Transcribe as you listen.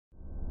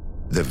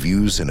The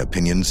views and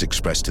opinions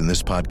expressed in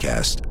this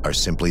podcast are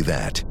simply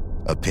that,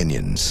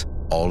 opinions.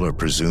 All are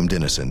presumed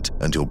innocent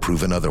until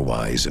proven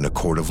otherwise in a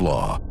court of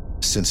law.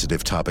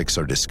 Sensitive topics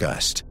are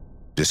discussed.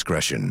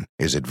 Discretion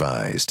is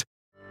advised.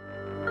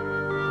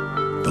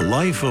 The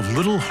life of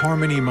little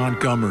Harmony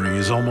Montgomery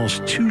is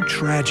almost too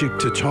tragic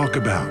to talk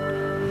about.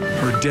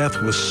 Her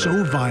death was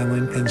so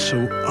violent and so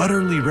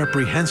utterly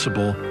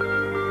reprehensible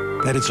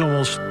that it's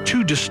almost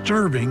too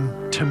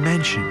disturbing to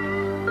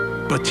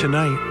mention. But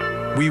tonight,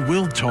 we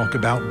will talk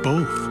about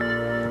both,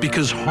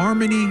 because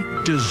Harmony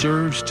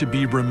deserves to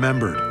be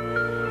remembered,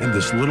 and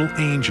this little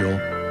angel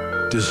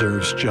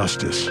deserves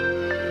justice.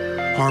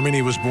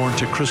 Harmony was born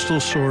to Crystal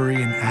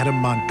Sorey and Adam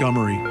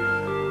Montgomery,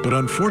 but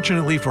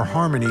unfortunately for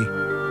Harmony,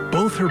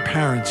 both her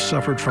parents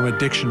suffered from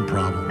addiction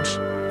problems.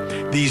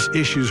 These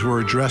issues were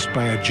addressed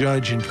by a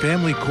judge in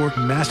family court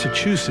in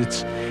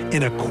Massachusetts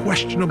in a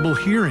questionable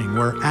hearing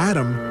where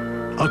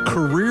Adam, a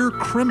career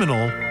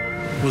criminal,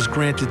 was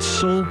granted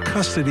sole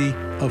custody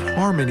of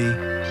Harmony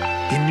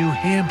in New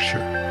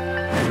Hampshire.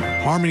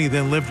 Harmony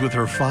then lived with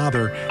her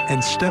father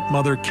and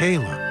stepmother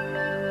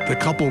Kayla. The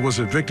couple was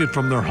evicted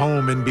from their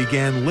home and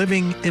began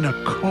living in a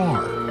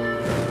car.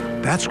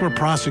 That's where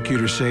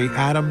prosecutors say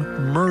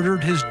Adam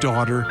murdered his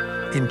daughter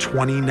in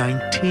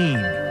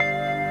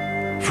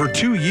 2019. For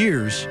 2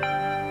 years,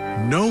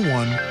 no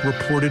one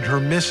reported her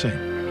missing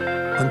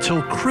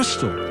until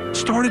Crystal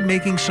started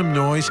making some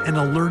noise and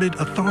alerted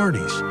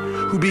authorities,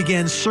 who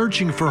began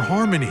searching for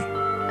Harmony.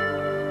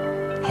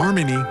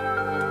 Harmony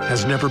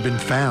has never been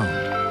found,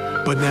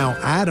 but now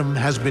Adam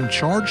has been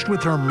charged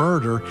with her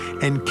murder,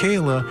 and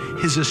Kayla,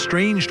 his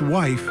estranged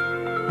wife,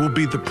 will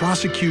be the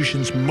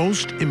prosecution's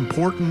most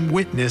important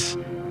witness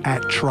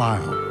at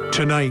trial.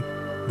 Tonight,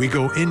 we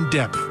go in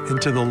depth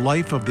into the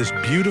life of this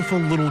beautiful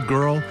little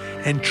girl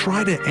and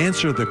try to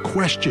answer the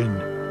question,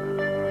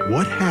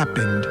 what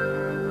happened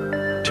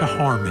to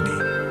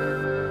Harmony?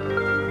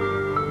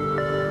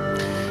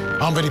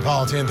 I'm Vinnie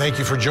Politan. Thank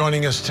you for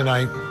joining us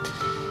tonight.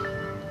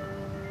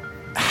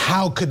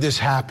 How could this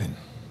happen?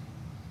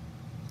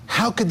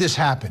 How could this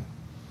happen?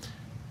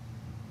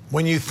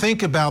 When you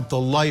think about the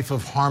life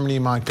of Harmony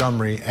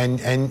Montgomery and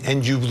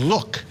you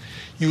look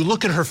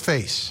at her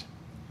face,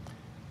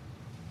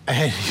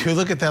 and you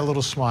look at that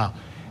little smile,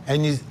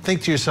 and you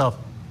think to yourself,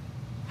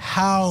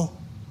 how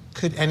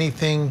could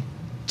anything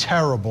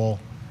terrible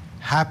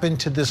happen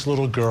to this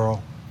little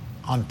girl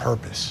on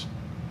purpose?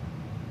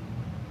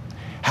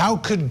 How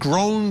could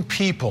grown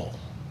people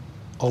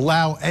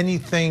allow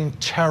anything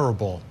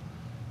terrible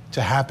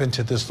to happen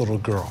to this little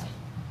girl?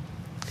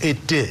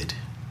 It did.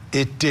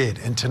 It did.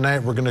 And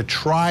tonight we're going to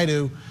try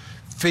to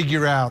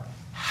figure out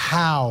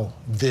how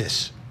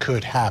this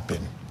could happen.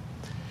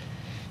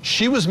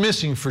 She was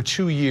missing for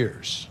 2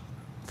 years,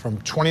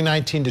 from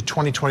 2019 to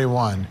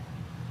 2021,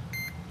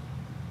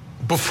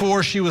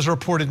 before she was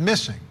reported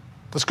missing.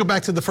 Let's go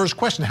back to the first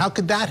question. How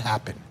could that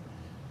happen?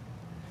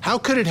 How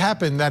could it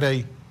happen that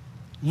a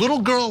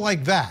little girl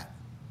like that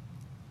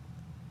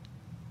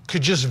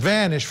could just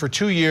vanish for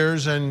 2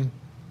 years and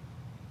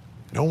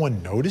no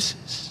one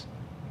notices?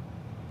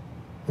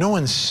 No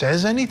one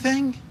says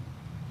anything?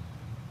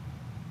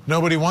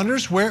 Nobody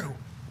wonders,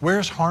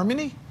 where's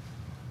Harmony?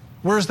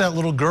 Where's that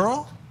little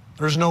girl?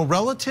 There's no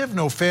relative,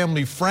 no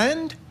family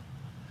friend.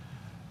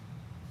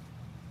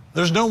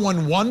 There's no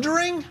one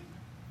wondering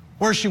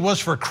where she was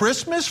for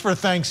Christmas, for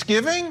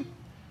Thanksgiving,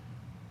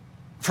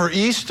 for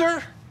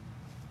Easter,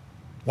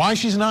 why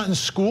she's not in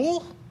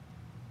school.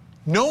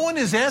 No one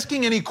is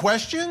asking any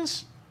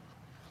questions.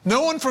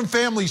 No one from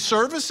family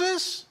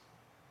services.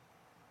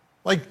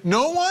 Like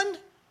no one?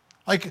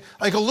 Like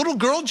a little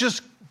girl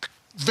just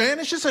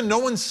vanishes and no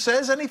one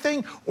says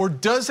anything or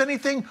does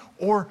anything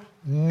or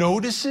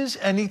notices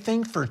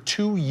anything for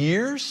 2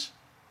 years?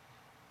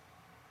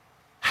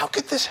 How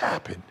could this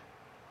happen?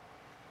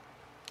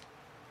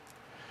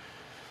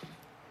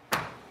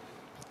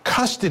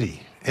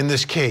 Custody in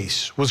this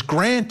case was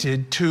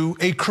granted to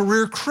a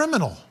career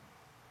criminal.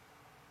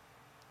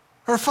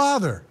 Her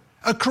father,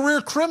 a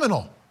career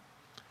criminal,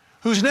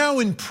 who's now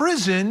in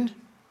prison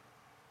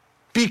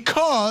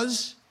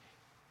because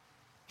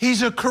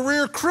he's a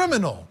career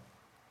criminal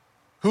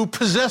who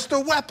possessed a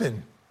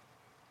weapon.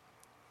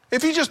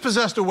 If you just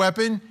possessed a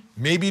weapon,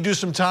 maybe you do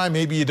some time,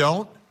 maybe you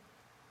don't.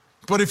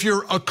 But if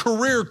you're a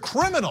career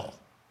criminal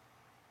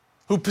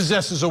who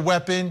possesses a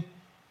weapon,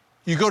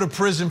 you go to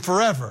prison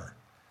forever.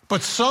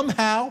 But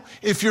somehow,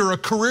 if you're a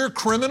career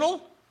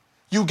criminal,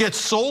 you get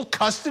sole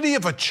custody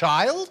of a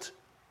child?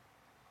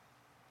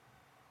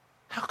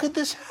 How could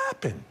this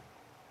happen?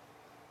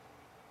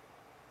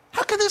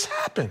 How could this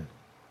happen?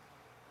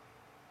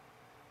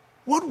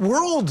 What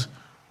world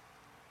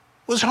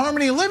was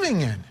Harmony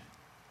living in?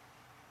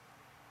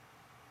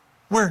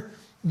 Where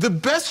the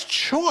best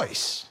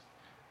choice,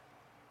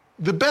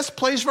 the best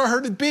place for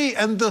her to be,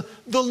 and the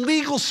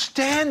legal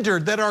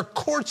standard that our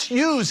courts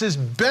use is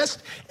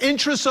best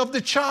interests of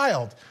the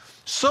child.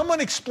 Someone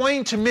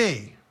explain to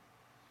me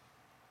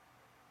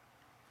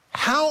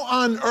how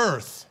on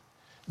earth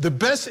the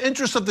best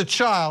interest of the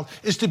child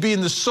is to be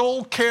in the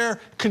sole care,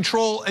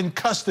 control, and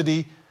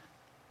custody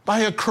by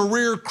a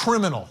career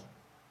criminal.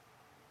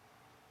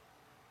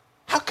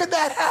 How could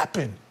that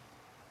happen?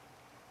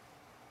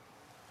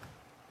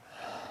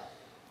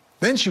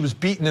 Then she was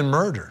beaten and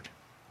murdered.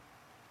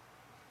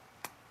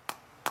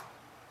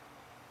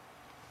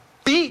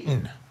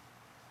 Beaten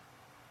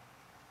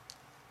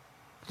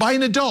by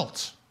an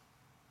adult.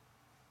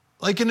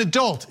 Like an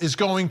adult is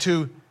going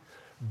to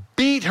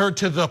beat her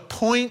to the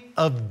point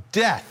of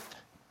death.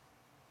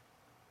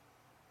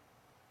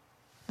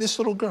 This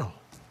little girl.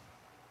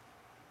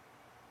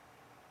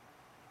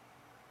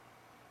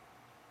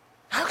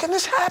 How can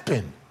this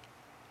happen?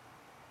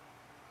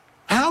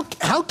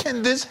 How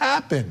can this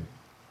happen?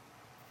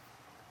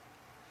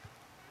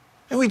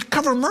 And we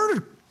cover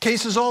murder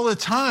cases all the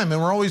time,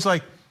 and we're always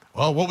like,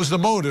 well, what was the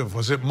motive?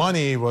 Was it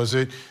money? Was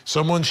it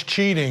someone's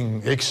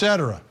cheating,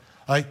 etc.?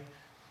 Like,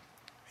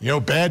 you know,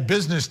 bad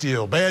business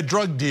deal, bad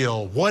drug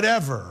deal,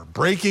 whatever,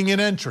 breaking and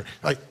entering.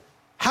 Like,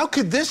 how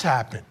could this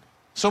happen?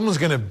 Someone's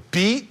going to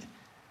beat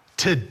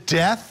to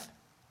death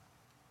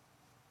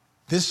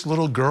this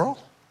little girl?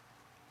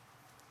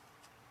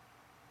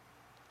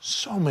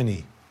 So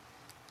many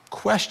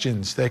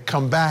questions that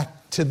come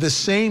back to the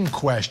same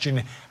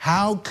question: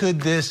 how could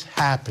this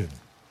happen?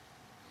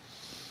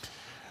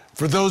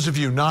 For those of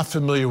you not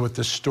familiar with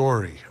the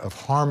story of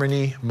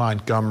Harmony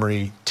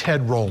Montgomery,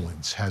 Ted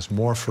Rowlands has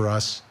more for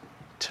us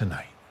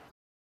tonight.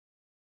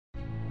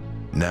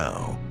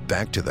 Now,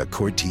 back to the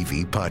Court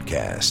TV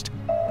podcast.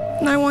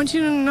 And I want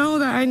you to know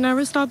that I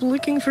never stop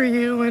looking for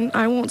you, and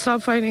I won't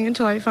stop fighting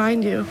until I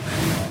find you.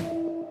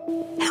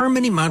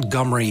 Harmony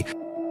Montgomery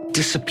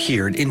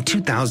disappeared in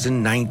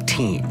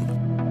 2019.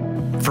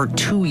 For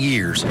 2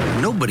 years,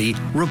 nobody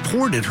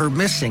reported her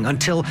missing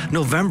until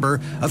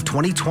November of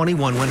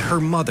 2021, when her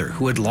mother,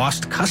 who had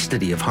lost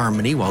custody of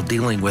Harmony while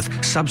dealing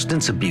with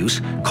substance abuse,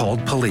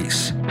 called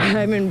police.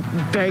 I've been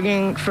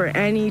begging for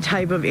any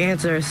type of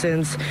answer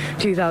since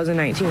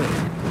 2019.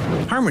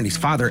 Harmony's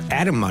father,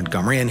 Adam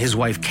Montgomery, and his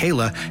wife,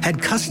 Kayla,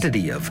 had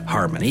custody of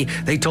Harmony.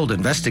 They told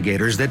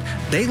investigators that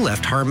they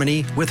left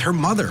Harmony with her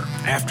mother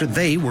after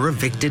they were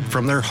evicted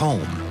from their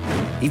home.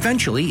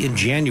 Eventually, in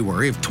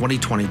January of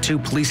 2022,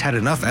 police had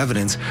enough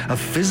evidence of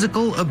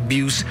physical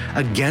abuse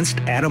against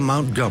Adam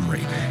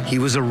Montgomery. He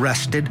was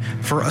arrested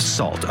for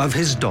assault of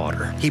his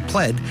daughter. He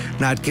pled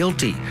not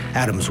guilty.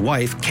 Adam's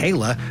wife,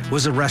 Kayla,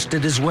 was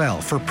arrested as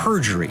well for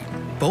perjury.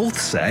 Both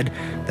said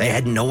they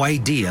had no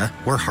idea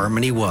where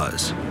Harmony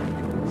was.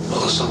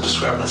 Well, there's some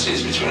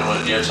discrepancies between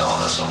what you're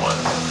telling us and what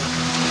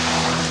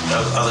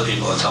other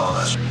people are telling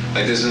us.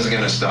 Like, this isn't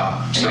going to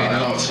stop. So,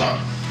 No, it's not.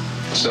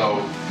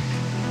 So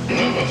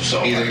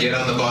either get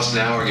on the bus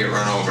now or get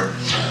run over.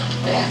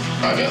 Well,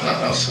 I got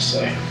nothing else to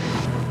say.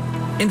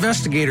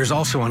 Investigators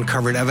also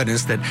uncovered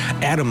evidence that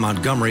Adam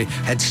Montgomery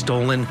had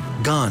stolen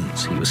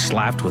guns. He was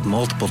slapped with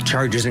multiple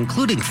charges,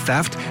 including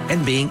theft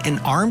and being an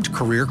armed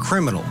career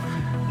criminal.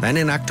 Then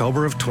in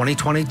October of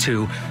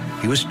 2022,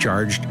 he was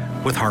charged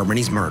with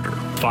Harmony's murder.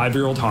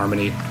 5-year-old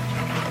Harmony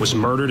was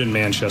murdered in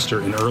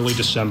Manchester in early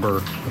December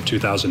of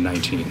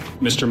 2019.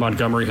 Mr.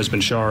 Montgomery has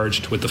been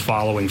charged with the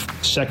following: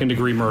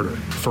 second-degree murder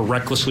for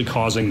recklessly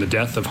causing the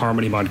death of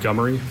Harmony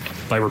Montgomery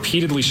by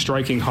repeatedly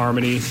striking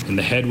Harmony in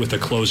the head with a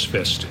closed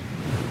fist.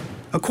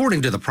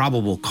 According to the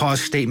probable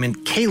cause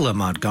statement, Kayla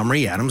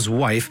Montgomery, Adam's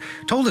wife,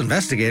 told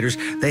investigators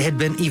they had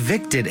been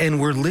evicted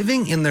and were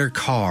living in their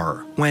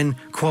car when,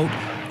 quote,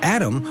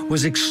 Adam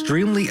was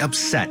extremely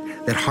upset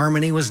that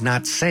Harmony was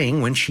not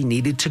saying when she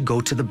needed to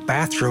go to the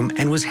bathroom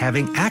and was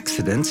having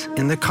accidents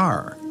in the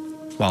car.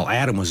 While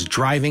Adam was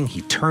driving, he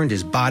turned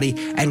his body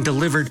and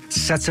delivered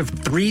sets of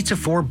 3 to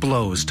 4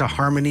 blows to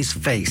Harmony's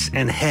face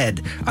and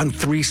head on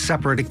 3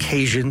 separate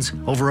occasions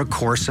over a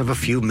course of a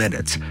few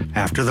minutes.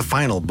 After the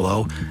final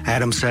blow,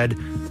 Adam said,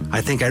 "I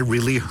think I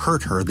really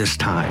hurt her this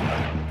time."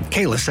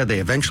 Kayla said they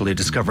eventually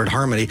discovered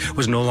Harmony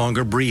was no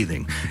longer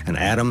breathing, and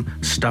Adam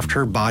stuffed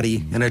her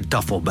body in a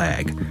duffel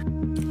bag.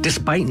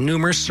 Despite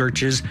numerous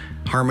searches,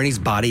 Harmony's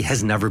body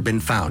has never been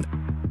found.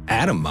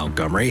 Adam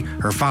Montgomery,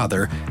 her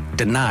father,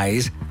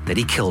 denies that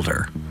he killed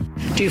her.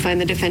 Do you find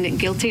the defendant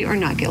guilty or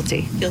not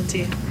guilty?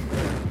 Guilty.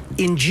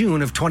 In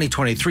June of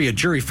 2023, a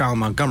jury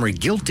found Montgomery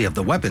guilty of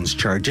the weapons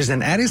charges,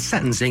 and at his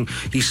sentencing,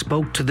 he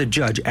spoke to the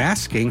judge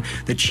asking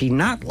that she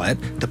not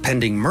let the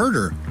pending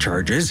murder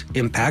charges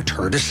impact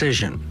her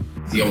decision.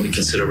 The only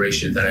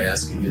consideration that I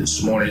ask you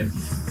this morning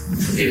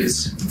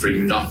is for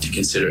you not to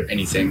consider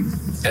anything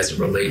as it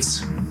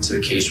relates to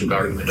the case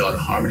regarding my daughter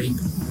Harmony.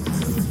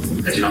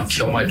 I did not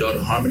kill my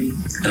daughter Harmony,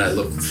 and I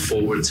look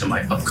forward to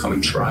my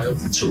upcoming trial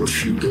to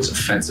refute those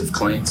offensive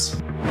claims.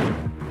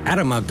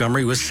 Adam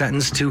Montgomery was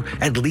sentenced to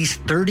at least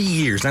 30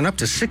 years and up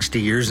to 60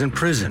 years in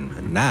prison.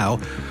 And now,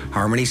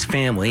 Harmony's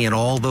family and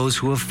all those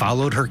who have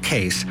followed her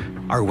case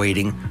are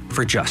waiting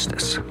for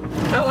justice.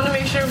 I want to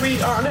make sure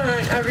we honor her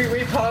in every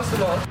way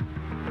possible.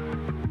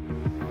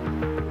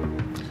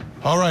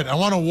 All right, I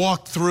want to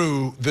walk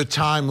through the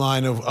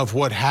timeline of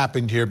what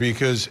happened here,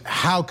 because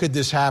how could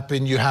this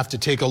happen? You have to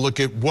take a look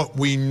at what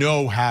we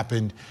know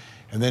happened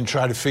and then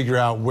try to figure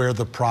out where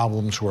the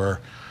problems were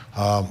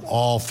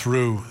all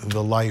through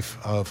the life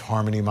of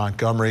Harmony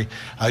Montgomery.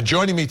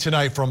 Joining me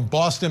tonight from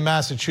Boston,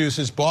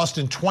 Massachusetts,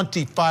 Boston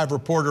 25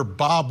 reporter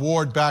Bob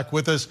Ward back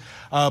with us.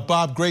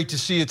 Bob, great to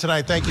see you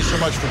tonight. Thank you so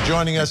much for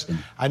joining us.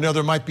 I know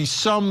there might be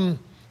some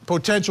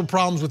potential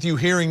problems with you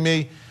hearing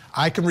me.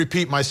 I can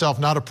repeat myself,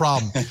 not a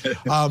problem.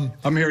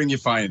 I'm hearing you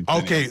fine.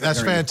 Okay,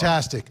 that's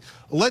fantastic.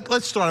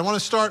 Let's start. I want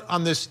to start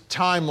on this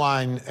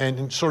timeline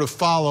and sort of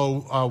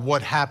follow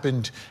what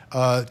happened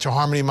to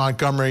Harmony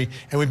Montgomery.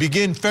 And we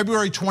begin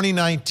February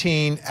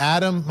 2019.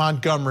 Adam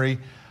Montgomery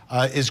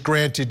is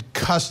granted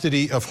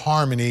custody of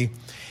Harmony.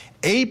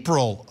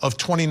 April of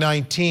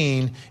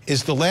 2019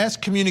 is the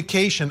last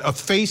communication, a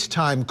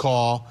FaceTime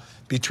call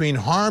between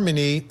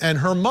Harmony and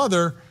her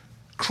mother,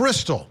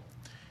 Crystal.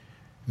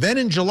 Then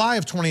in July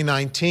of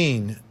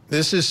 2019,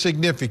 this is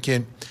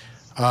significant,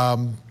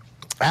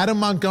 Adam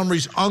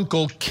Montgomery's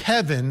uncle,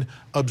 Kevin,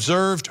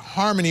 observed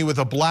Harmony with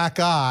a black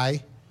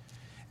eye,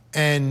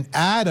 and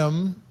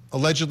Adam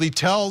allegedly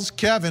tells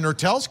Kevin,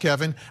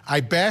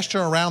 I bashed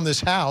her around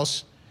this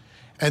house,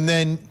 and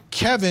then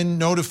Kevin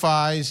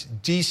notifies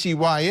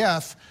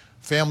DCYF,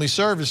 Family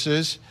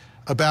Services,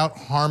 about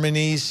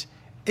Harmony's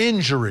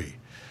injury.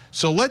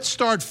 So let's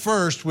start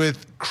first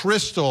with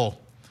Crystal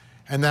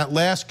and that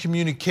last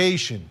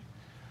communication.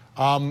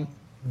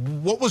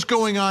 What was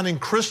going on in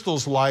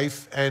Crystal's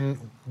life, and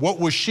what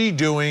was she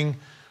doing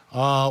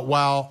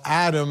while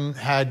Adam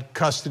had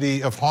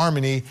custody of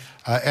Harmony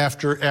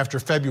after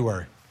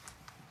February?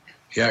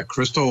 Yeah,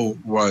 Crystal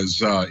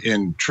was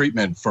in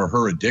treatment for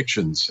her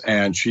addictions,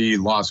 and she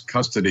lost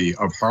custody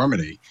of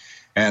Harmony.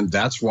 And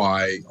that's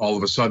why all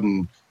of a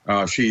sudden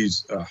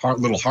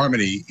little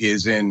Harmony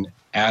is in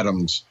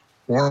Adam's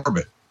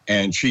orbit,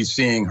 and she's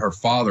seeing her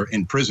father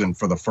in prison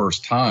for the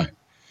first time.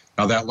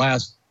 Now, that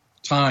last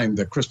time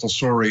that Crystal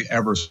Sorey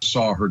ever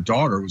saw her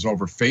daughter was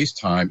over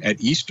FaceTime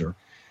at Easter.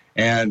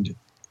 And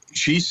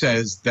she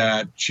says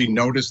that she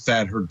noticed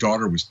that her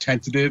daughter was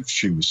tentative,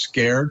 she was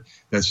scared,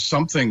 that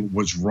something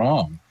was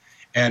wrong.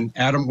 And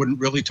Adam wouldn't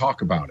really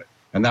talk about it.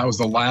 And that was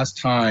the last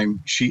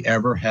time she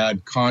ever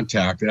had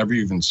contact, ever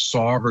even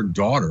saw her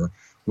daughter,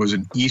 was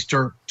in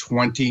Easter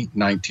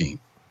 2019.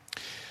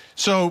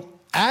 So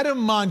Adam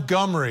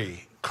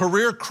Montgomery,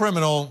 career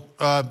criminal,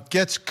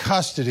 gets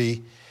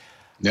custody.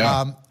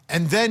 Yeah.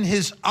 And then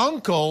his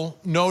uncle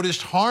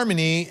noticed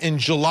Harmony in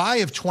July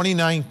of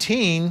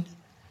 2019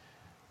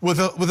 with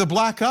a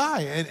black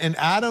eye. And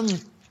Adam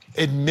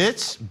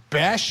admits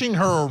bashing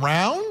her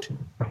around?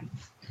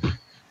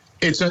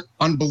 It's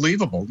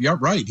unbelievable. Yeah,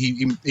 right.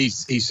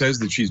 He says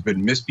that she's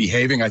been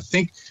misbehaving. I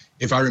think,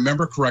 if I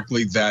remember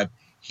correctly, that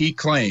he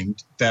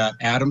claimed that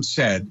Adam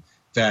said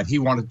that he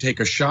wanted to take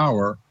a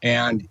shower,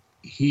 and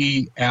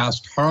he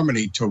asked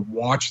Harmony to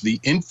watch the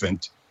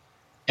infant.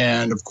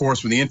 And of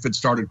course, when the infant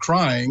started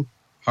crying,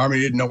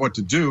 Harmony didn't know what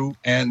to do,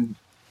 and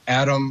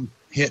Adam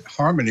hit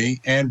Harmony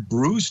and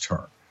bruised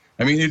her.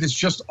 I mean, it is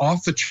just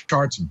off the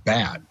charts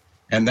bad.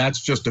 And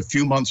that's just a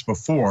few months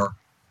before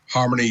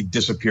Harmony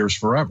disappears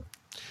forever.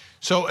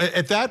 So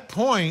at that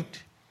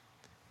point,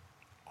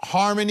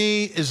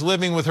 Harmony is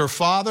living with her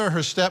father,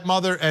 her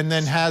stepmother, and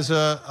then has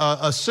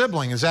a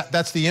sibling.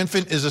 That's the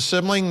infant is a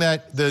sibling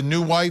that the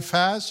new wife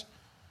has?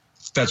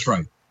 That's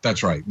right.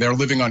 That's right. They're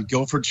living on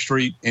Guilford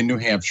Street in New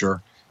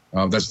Hampshire.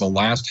 That's the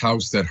last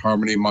house that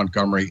Harmony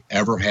Montgomery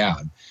ever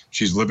had.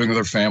 She's living with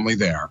her family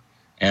there.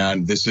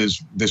 And this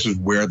is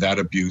where that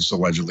abuse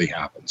allegedly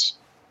happens.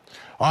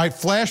 All right,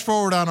 flash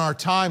forward on our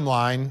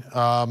timeline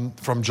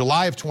from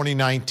July of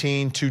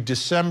 2019 to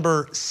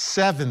December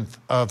 7th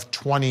of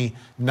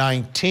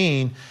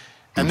 2019.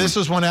 And this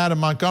is when Adam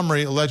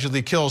Montgomery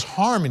allegedly kills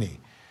Harmony.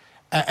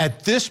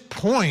 At this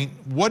point,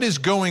 what is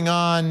going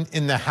on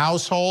in the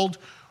household?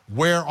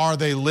 Where are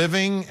they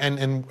living?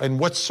 And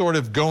what's sort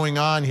of going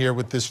on here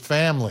with this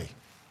family?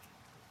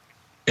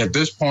 At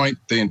this point,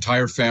 the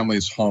entire family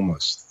is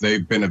homeless.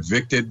 They've been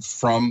evicted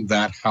from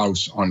that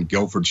house on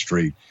Guilford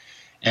Street.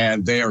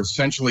 And they are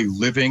essentially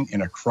living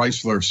in a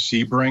Chrysler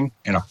Sebring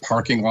in a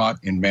parking lot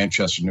in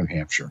Manchester, New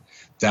Hampshire.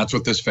 That's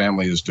what this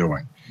family is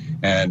doing.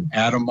 And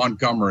Adam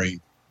Montgomery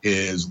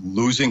is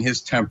losing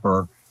his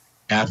temper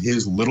at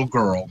his little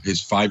girl,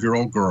 his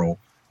 5-year-old girl,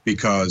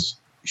 because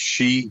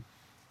she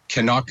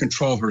cannot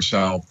control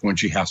herself when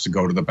she has to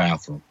go to the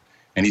bathroom.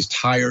 And he's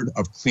tired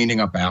of cleaning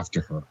up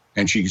after her.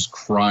 And she's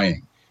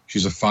crying.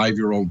 She's a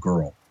 5-year-old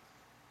girl.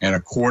 And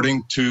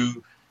according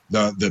to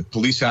the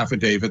police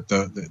affidavit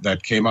that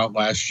came out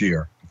last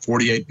year,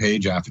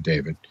 48-page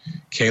affidavit,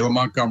 Kayla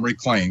Montgomery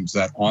claims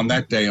that on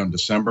that day, on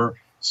December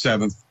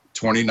 7th,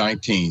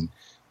 2019,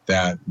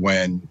 that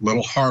when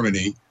little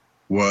Harmony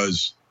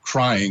was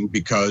crying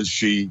because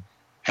she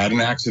had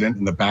an accident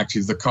in the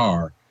backseat of the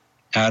car,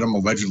 Adam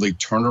allegedly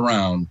turned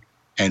around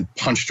and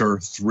punched her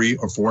 3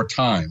 or 4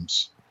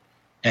 times.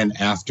 And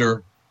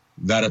after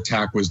that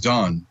attack was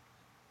done,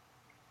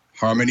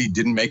 Harmony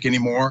didn't make any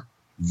more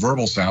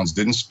verbal sounds,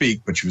 didn't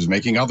speak, but she was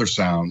making other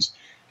sounds.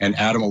 And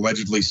Adam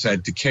allegedly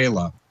said to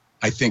Kayla,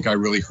 I think I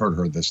really hurt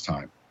her this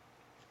time.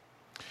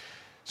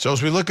 So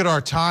as we look at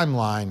our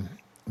timeline,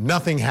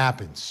 nothing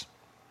happens.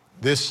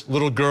 This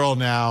little girl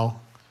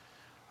now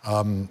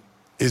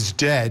is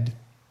dead.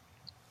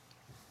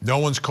 No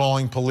one's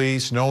calling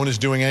police. No one is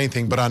doing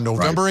anything. But on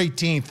November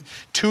 18th,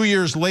 2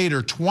 years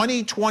later,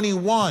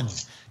 2021,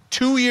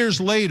 2 years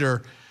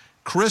later,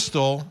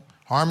 Crystal,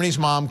 Harmony's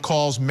mom,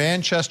 calls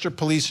Manchester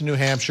Police in New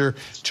Hampshire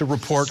to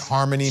report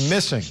Harmony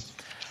missing.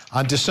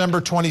 On December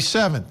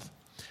 27th,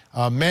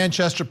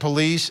 Manchester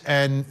Police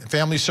and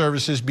Family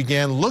Services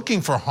began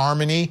looking for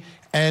Harmony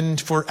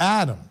and for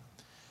Adam.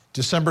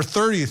 December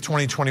 30th,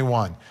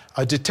 2021,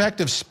 a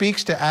detective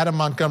speaks to Adam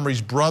Montgomery's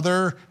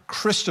brother,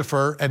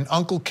 Christopher, and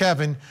Uncle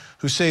Kevin,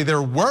 who say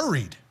they're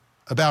worried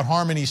about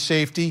Harmony's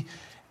safety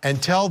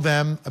and tell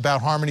them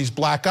about Harmony's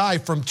black eye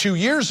from 2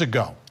 years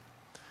ago.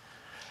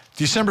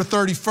 December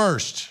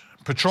 31st,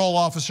 patrol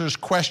officers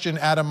question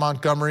Adam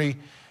Montgomery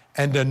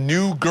and a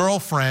new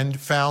girlfriend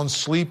found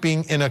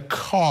sleeping in a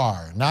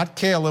car. Not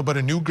Kayla, but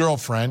a new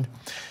girlfriend.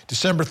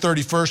 December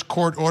 31st,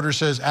 court order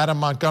says Adam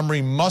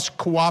Montgomery must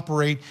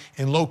cooperate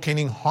in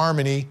locating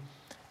Harmony.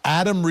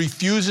 Adam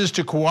refuses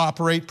to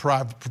cooperate,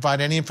 provide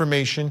any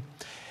information.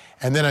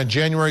 And then on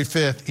January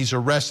 5th, he's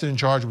arrested and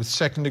charged with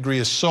second-degree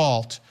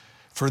assault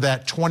for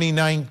that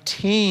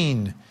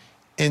 2019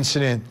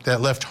 incident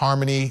that left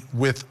Harmony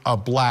with a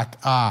black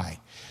eye.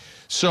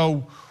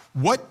 So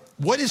what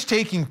is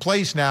taking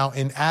place now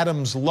in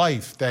Adam's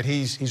life that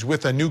he's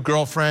with a new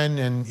girlfriend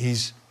and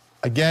is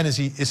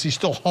he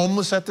still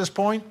homeless at this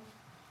point?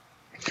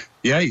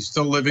 Yeah, he's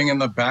still living in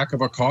the back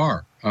of a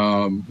car.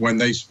 When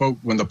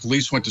the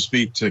police went to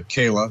speak to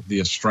Kayla, the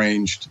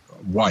estranged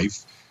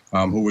wife,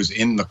 who was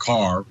in the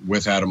car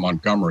with Adam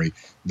Montgomery,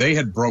 they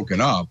had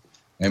broken up.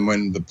 And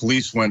when the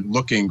police went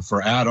looking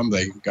for Adam,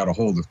 they got a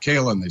hold of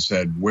Kayla and they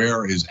said,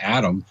 "Where is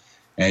Adam?"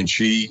 And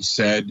she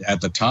said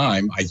at the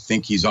time, "I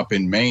think he's up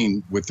in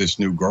Maine with this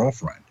new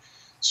girlfriend."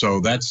 So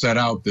that set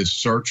out this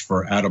search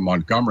for Adam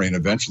Montgomery, and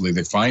eventually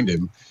they find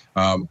him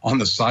on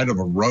the side of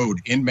a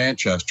road in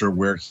Manchester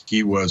where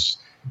he was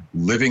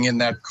living in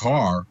that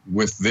car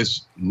with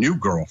this new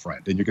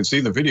girlfriend. And you can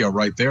see the video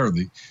right there,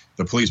 the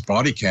police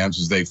body cams,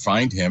 as they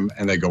find him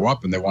and they go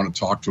up and they want to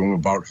talk to him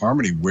about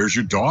Harmony. Where's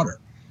your daughter?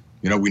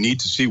 You know, we need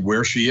to see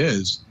where she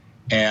is.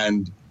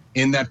 And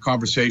in that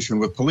conversation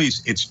with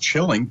police, it's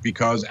chilling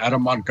because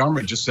Adam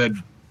Montgomery just said,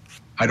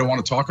 "I don't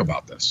want to talk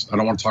about this. I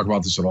don't want to talk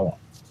about this at all."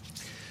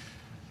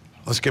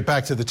 Let's get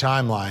back to the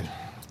timeline.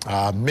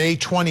 May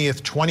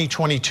 20th,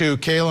 2022,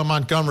 Kayla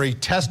Montgomery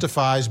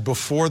testifies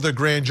before the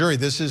grand jury.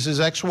 This is his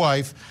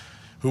ex-wife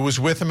who was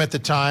with him at the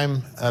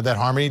time that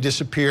Harmony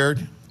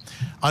disappeared.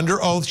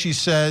 Under oath, she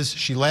says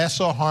she last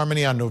saw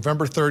Harmony on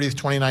November 30th,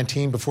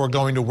 2019 before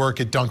going to work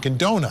at Dunkin'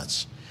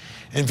 Donuts.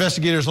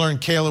 Investigators learned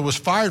Kayla was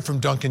fired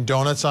from Dunkin'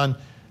 Donuts on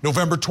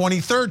November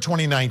 23rd,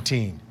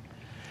 2019.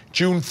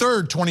 June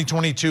 3rd,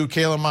 2022,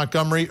 Kayla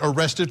Montgomery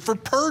arrested for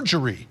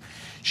perjury.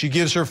 She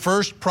gives her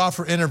first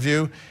proffer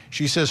interview.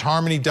 She says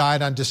Harmony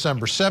died on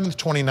December 7th,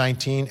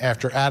 2019,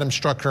 after Adam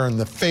struck her in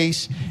the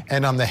face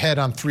and on the head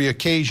on 3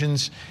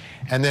 occasions.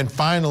 And then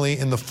finally,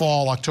 in the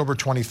fall, October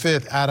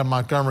 25th, Adam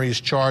Montgomery is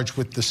charged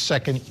with the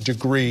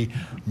second-degree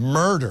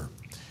murder.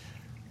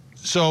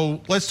 So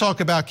let's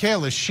talk about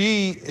Kayla.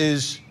 She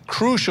is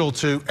crucial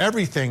to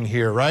everything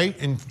here, right?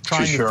 In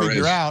trying to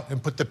figure out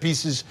and put the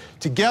pieces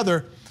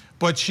together.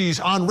 But she's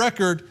on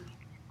record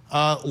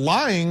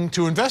lying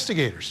to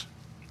investigators.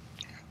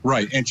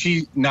 Right, and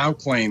she now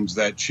claims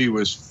that she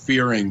was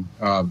fearful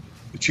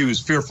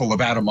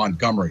of Adam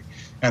Montgomery,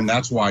 and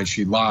that's why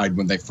she lied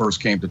when they first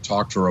came to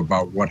talk to her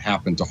about what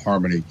happened to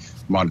Harmony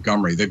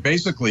Montgomery. They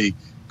basically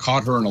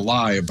caught her in a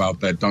lie about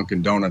that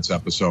Dunkin' Donuts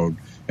episode,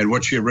 and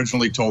what she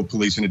originally told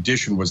police in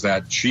addition was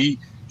that she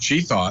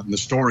thought, and the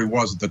story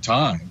was at the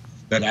time,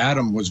 that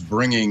Adam was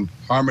bringing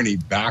Harmony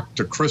back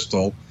to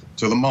Crystal,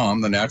 to the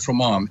mom, the natural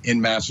mom,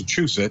 in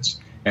Massachusetts.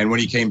 And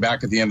when he came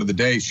back at the end of the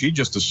day, she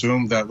just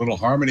assumed that little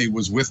Harmony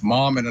was with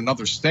mom in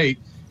another state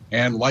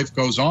and life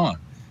goes on.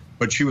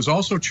 But she was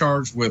also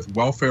charged with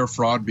welfare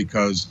fraud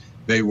because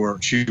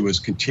she was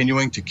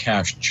continuing to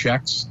cash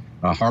checks,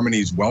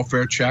 Harmony's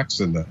welfare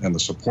checks and the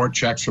support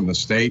checks from the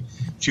state.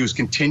 She was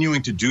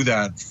continuing to do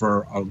that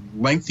for a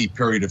lengthy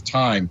period of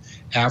time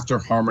after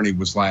Harmony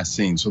was last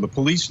seen. So the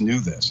police knew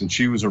this, and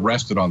she was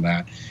arrested on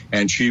that,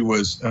 and she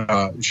was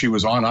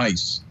on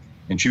ice.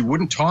 And she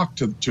wouldn't talk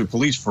to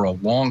police for a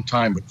long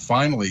time, but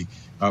finally,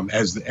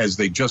 as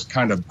they just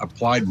kind of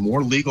applied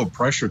more legal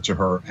pressure to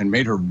her and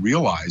made her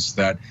realize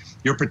that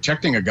you're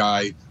protecting a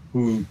guy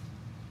who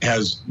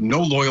has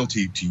no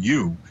loyalty to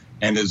you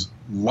and is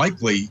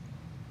likely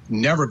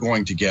never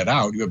going to get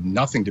out. You have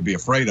nothing to be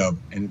afraid of.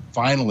 And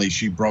finally,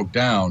 she broke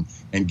down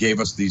and gave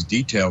us these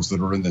details that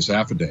are in this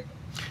affidavit.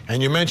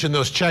 And you mentioned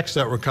those checks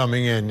that were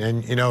coming in,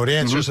 and it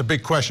answers a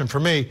big question for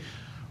me.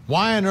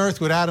 Why on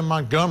earth would Adam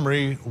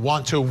Montgomery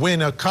want to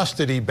win a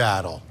custody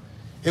battle?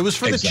 It was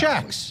for the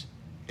checks.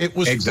 It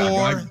was for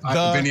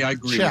the Vinnie, I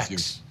agree checks. with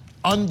you.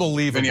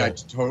 Unbelievable.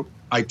 Vinnie,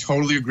 I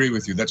totally agree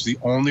with you. That's the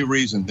only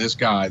reason this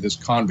guy, this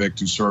convict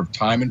who served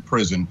time in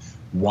prison,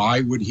 why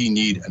would he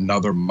need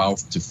another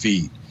mouth to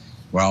feed?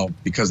 Well,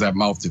 because that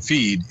mouth to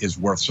feed is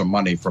worth some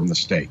money from the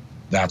state.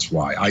 That's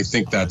why. I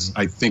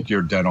think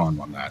you're dead on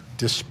that.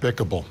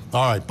 Despicable.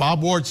 All right,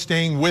 Bob Ward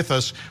staying with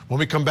us. When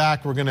we come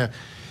back, we're going to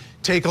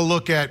take a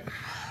look at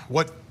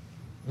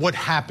what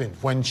happened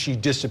when she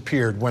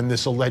disappeared, when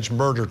this alleged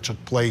murder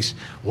took place.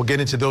 We'll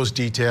get into those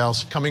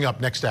details coming up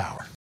next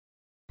hour.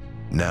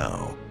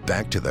 Now,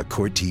 back to the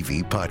Court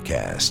TV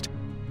podcast.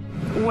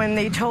 When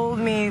they told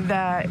me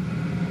that,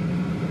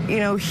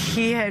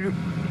 he had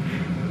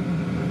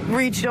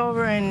reached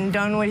over and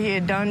done what he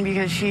had done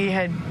because she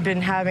had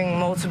been having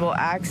multiple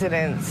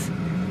accidents,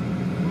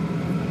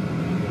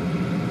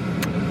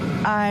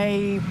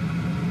 I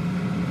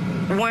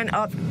went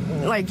up,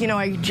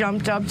 I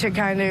jumped up to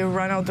kind of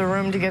run out the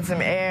room to get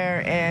some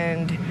air,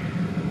 and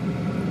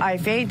I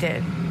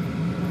fainted.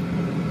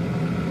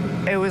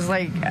 It was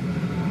like,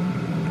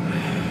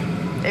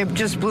 it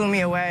just blew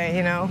me away,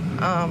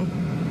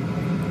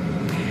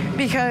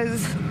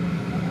 because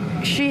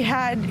she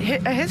had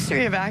a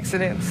history of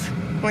accidents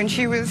when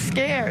she was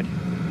scared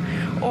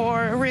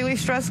or really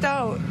stressed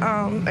out,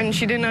 and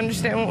she didn't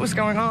understand what was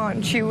going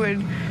on. She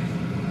would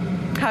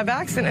have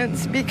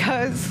accidents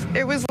because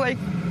it was like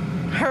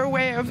her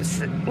way of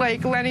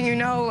letting you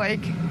know,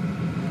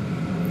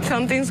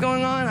 something's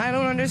going on, I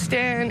don't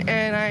understand,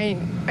 and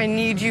I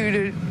need you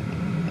to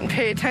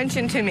pay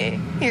attention to me,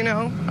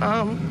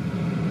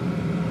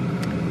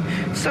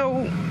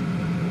 so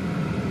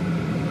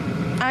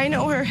I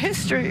know her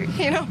history,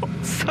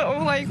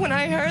 so when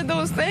I heard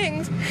those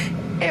things,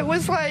 it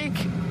was like,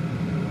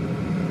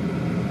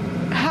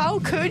 how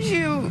could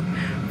you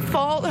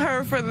fault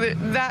her for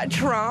that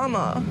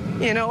trauma,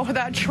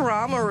 that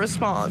trauma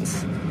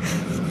response?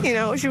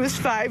 She was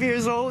 5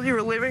 years old, you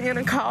were living in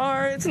a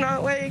car, it's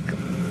not like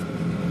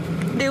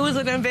there was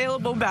an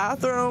available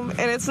bathroom,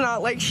 and it's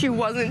not like she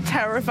wasn't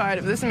terrified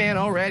of this man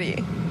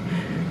already.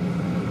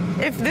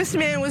 If this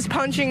man was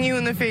punching you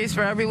in the face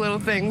for every little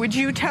thing, would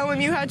you tell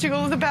him you had to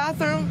go to the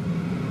bathroom?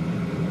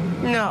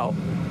 No,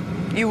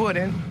 you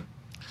wouldn't.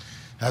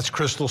 That's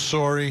Crystal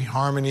Sorey,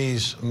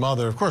 Harmony's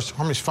mother. Of course,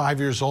 Harmony's 5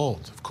 years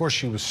old. Of course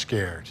she was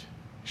scared.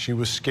 She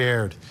was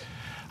scared.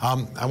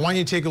 I want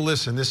you to take a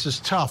listen. This is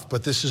tough,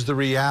 but this is the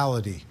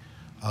reality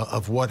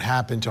of what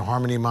happened to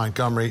Harmony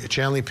Montgomery.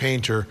 Chanley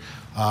Painter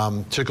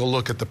took a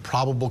look at the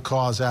probable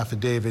cause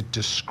affidavit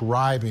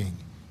describing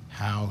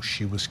how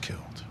she was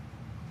killed.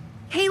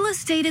 Kayla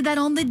stated that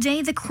on the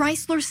day the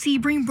Chrysler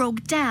Sebring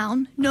broke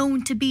down,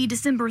 known to be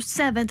December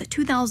 7th,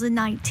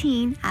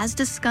 2019, as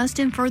discussed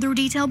in further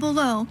detail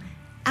below,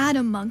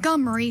 Adam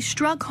Montgomery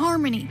struck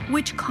Harmony,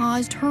 which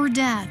caused her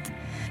death.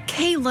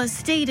 Kayla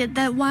stated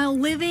that while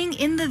living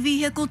in the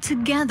vehicle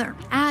together,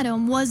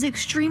 Adam was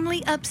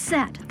extremely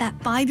upset that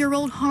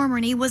 5-year-old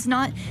Harmony was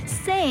not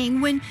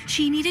saying when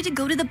she needed to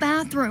go to the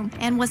bathroom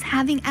and was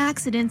having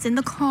accidents in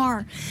the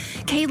car.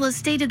 Kayla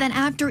stated that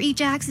after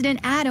each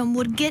accident, Adam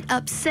would get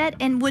upset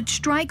and would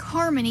strike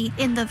Harmony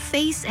in the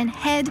face and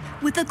head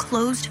with a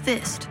closed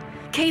fist.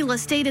 Kayla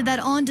stated that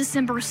on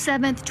December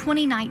 7th,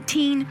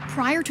 2019,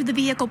 prior to the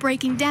vehicle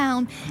breaking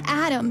down,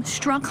 Adam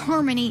struck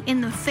Harmony in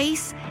the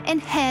face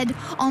and head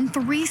on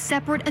 3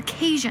 separate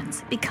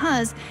occasions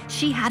because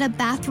she had a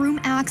bathroom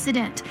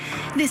accident.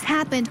 This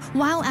happened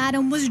while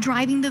Adam was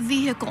driving the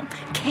vehicle.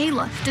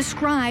 Kayla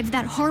described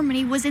that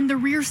Harmony was in the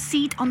rear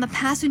seat on the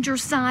passenger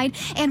side,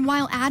 and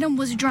while Adam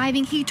was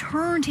driving, he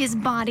turned his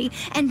body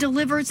and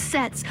delivered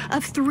sets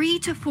of 3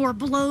 to 4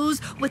 blows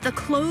with a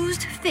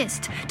closed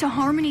fist to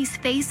Harmony's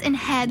face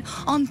and head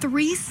on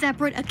 3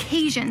 separate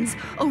occasions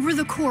over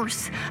the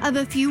course of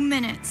a few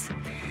minutes.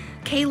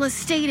 Kayla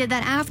stated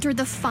that after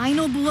the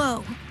final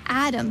blow,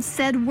 Adam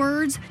said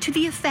words to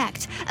the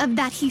effect of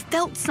that he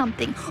felt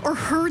something or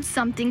heard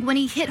something when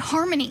he hit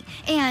Harmony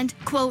and,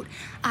 quote,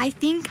 "I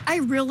think I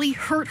really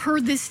hurt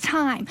her this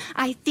time.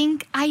 I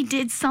think I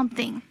did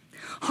something."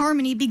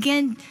 Harmony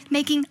began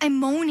making a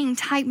moaning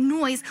type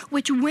noise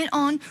which went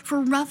on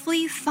for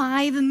roughly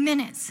 5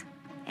 minutes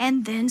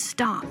and then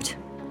stopped.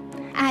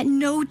 At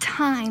no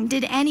time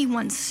did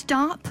anyone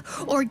stop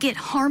or get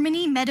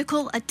Harmony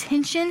medical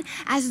attention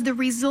as the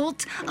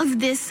result of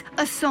this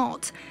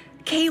assault.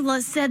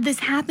 Kayla said this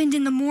happened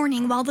in the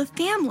morning while the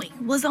family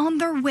was on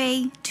their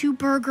way to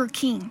Burger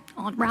King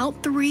on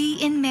Route 3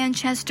 in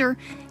Manchester,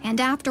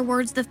 and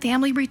afterwards the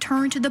family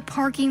returned to the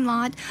parking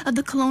lot of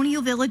the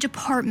Colonial Village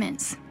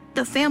apartments.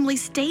 The family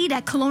stayed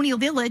at Colonial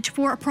Village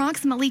for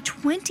approximately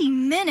 20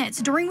 minutes,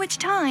 during which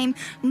time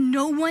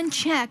no one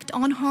checked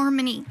on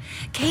Harmony.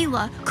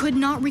 Kayla could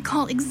not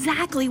recall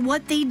exactly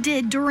what they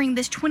did during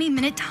this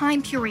 20-minute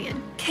time period.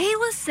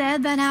 Kayla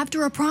said that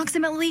after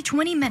approximately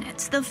 20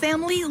 minutes, the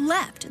family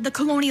left the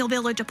Colonial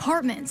Village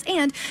apartments,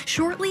 and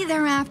shortly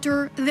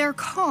thereafter, their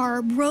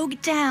car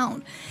broke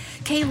down.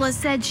 Kayla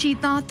said she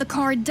thought the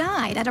car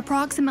died at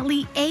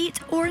approximately 8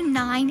 or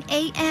 9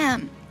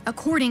 a.m.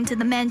 According to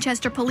the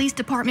Manchester Police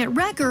Department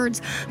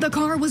records, the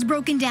car was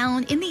broken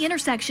down in the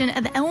intersection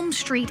of Elm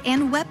Street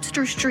and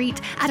Webster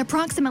Street at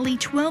approximately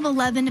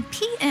 12:11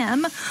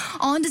 p.m.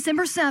 on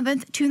December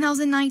 7th,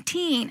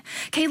 2019.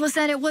 Kayla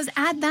said it was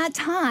at that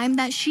time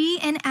that she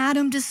and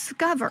Adam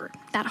discovered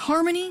that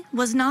Harmony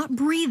was not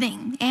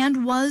breathing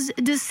and was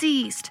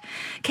deceased.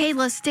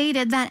 Kayla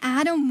stated that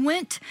Adam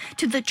went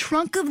to the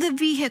trunk of the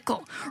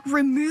vehicle,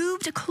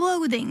 removed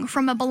clothing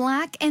from a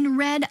black and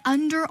red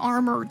Under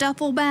Armour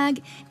duffel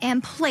bag,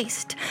 and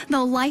placed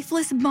the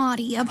lifeless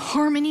body of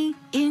Harmony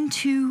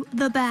into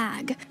the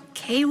bag.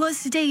 Kayla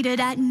stated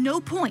at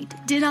no point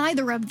did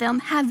either of them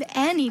have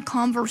any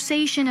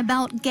conversation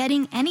about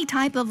getting any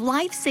type of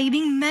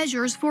life-saving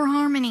measures for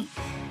Harmony,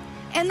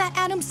 and that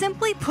Adam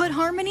simply put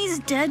Harmony's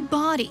dead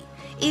body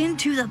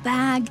into the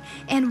bag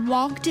and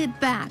walked it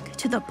back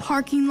to the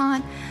parking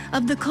lot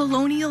of the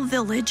Colonial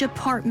Village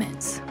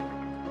Apartments.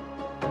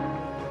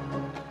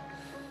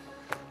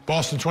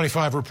 Boston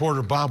 25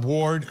 reporter Bob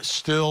Ward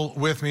still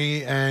with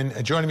me,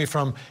 and joining me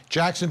from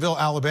Jacksonville,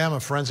 Alabama,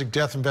 forensic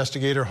death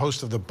investigator,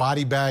 host of the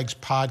Body Bags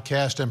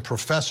podcast, and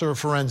professor of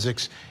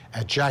forensics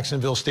at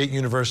Jacksonville State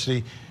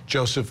University,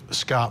 Joseph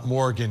Scott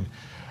Morgan.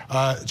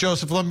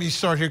 Joseph, let me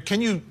start here. Can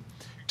you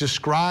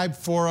describe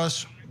for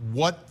us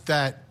what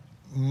that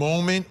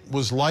moment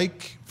was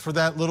like for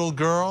that little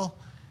girl,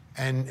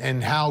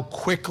 and how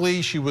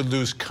quickly she would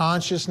lose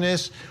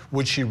consciousness?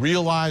 Would she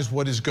realize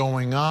what is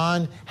going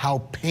on? How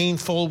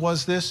painful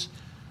was this?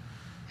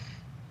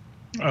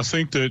 I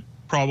think that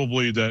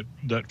probably that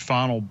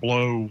final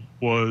blow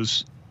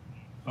was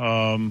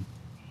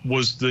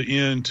the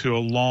end to a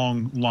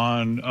long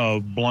line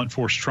of blunt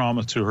force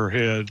trauma to her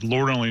head.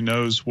 Lord only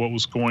knows what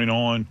was going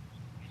on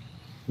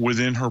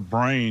within her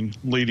brain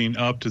leading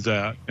up to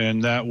that,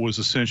 and that was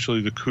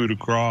essentially the coup de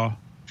grace,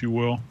 if you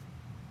will.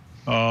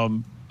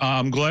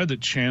 I'm glad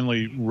that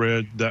Chanley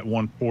read that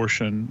one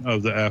portion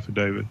of the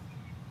affidavit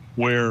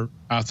where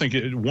I think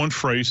one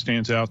phrase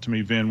stands out to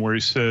me, Vin, where he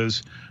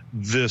says,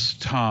 "this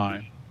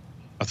time."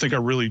 I think I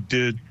really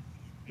did.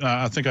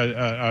 I think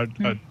I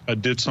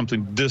did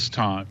something this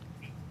time.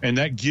 And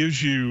that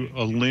gives you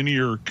a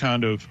linear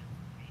kind of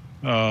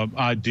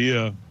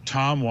idea,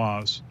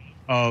 time-wise,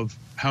 of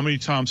how many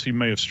times he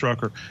may have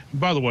struck her. And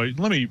by the way,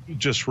 let me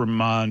just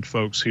remind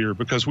folks here,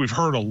 because we've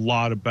heard a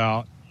lot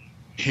about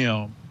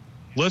him.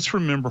 Let's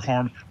remember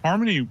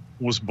Harmony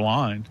was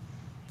blind.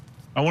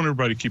 I want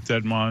everybody to keep that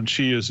in mind.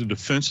 She is a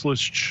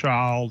defenseless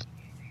child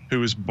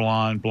who is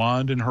blind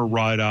in her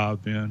right eye,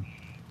 Ben.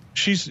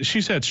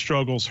 She's had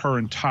struggles her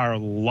entire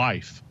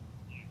life.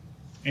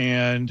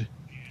 And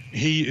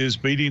he is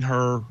beating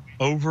her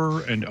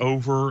over and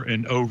over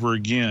and over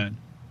again.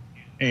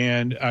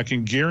 And I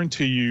can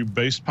guarantee you,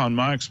 based upon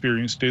my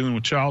experience dealing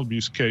with child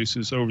abuse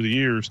cases over the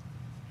years,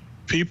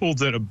 people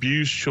that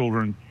abuse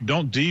children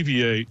don't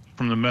deviate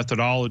from the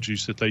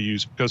methodologies that they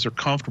use because they're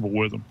comfortable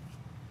with them.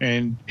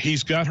 And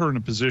he's got her in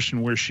a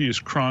position where she is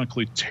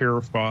chronically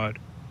terrified.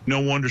 No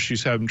wonder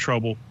she's having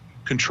trouble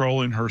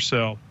controlling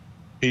herself.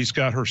 He's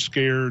got her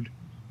scared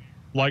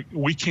like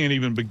we can't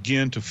even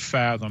begin to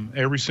fathom.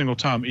 Every single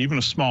time, even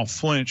a small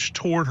flinch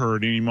toward her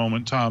at any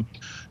moment in time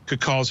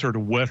could cause her to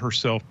wet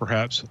herself,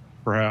 perhaps.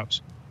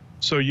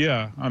 So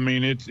yeah, I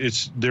mean,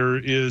 there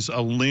is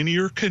a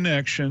linear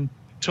connection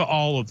to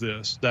all of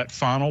this. That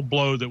final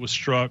blow that was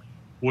struck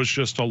was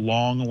just a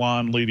long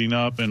line leading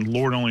up, and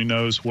Lord only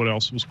knows what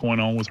else was going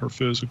on with her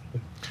physically.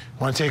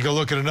 I want to take a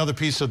look at another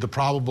piece of the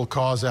probable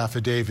cause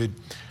affidavit.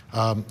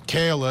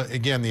 Kayla,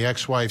 again, the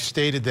ex-wife,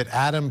 stated that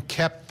Adam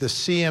kept the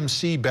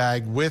CMC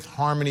bag with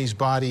Harmony's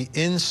body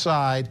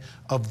inside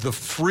of the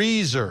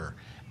freezer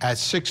at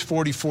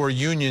 644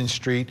 Union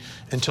Street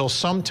until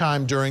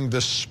sometime during the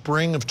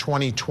spring of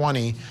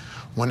 2020,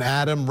 when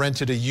Adam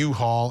rented a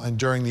U-Haul and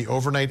during the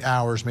overnight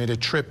hours made a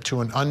trip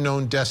to an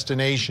unknown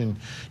destination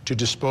to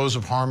dispose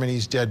of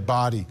Harmony's dead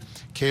body.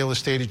 Kayla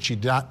stated she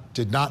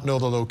did not know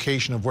the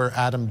location of where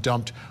Adam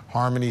dumped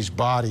Harmony's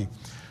body.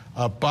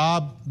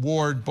 Bob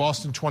Ward,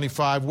 Boston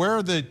 25, where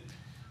are the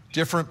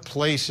different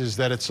places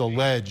that it's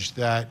alleged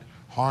that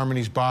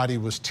Harmony's body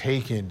was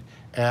taken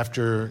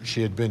after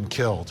she had been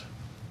killed?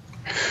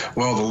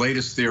 Well, the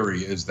latest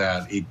theory is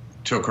that he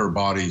took her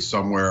body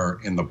somewhere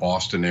in the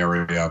Boston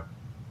area,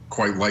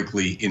 quite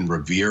likely in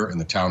Revere, in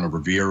the town of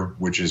Revere,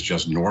 which is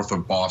just north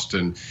of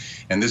Boston.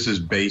 And this is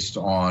based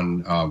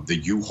on the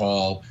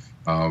U-Haul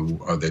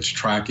that's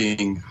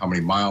tracking how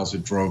many miles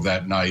it drove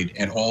that night,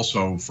 and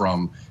also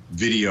from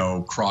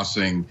video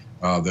crossing,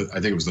 I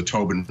think it was the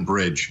Tobin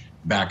Bridge,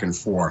 back and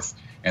forth.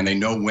 And they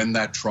know when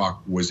that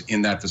truck was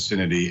in that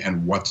vicinity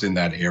and what's in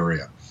that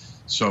area.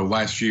 So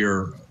last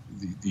year,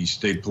 the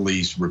state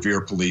police,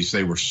 Revere police,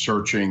 they were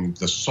searching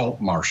the salt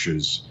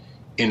marshes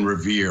in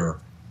Revere,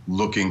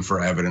 looking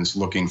for evidence,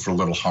 looking for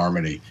little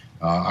Harmony.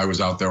 I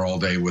was out there all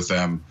day with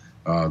them.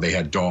 They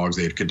had dogs,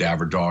 they had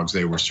cadaver dogs.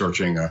 They were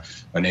searching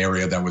an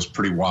area that was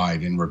pretty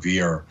wide in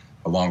Revere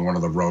along one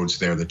of the roads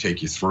there that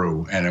take you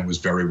through, and it was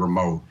very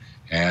remote.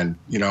 And,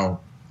 you know,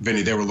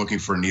 Vinny, they were looking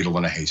for a needle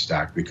in a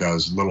haystack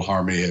because little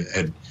Harmony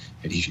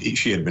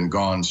she had been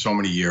gone so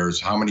many years.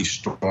 How many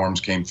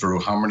storms came through?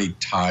 How many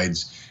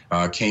tides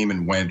came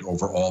and went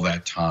over all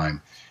that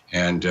time?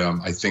 And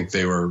I think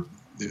they were,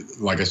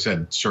 like I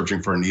said,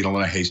 searching for a needle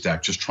in a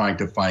haystack, just trying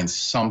to find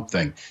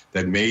something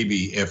that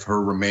maybe if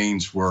her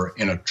remains were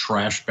in a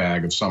trash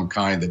bag of some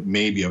kind, that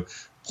maybe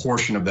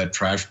portion of that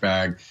trash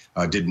bag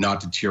did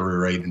not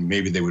deteriorate, and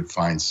maybe they would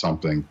find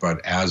something.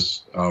 But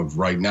as of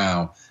right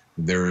now,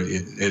 there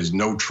is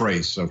no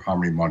trace of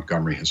Harmony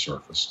Montgomery has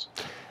surfaced.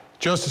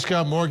 Justice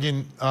Scott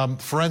Morgan,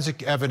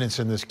 forensic evidence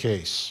in this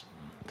case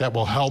that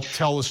will help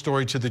tell the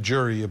story to the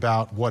jury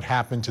about what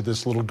happened to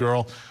this little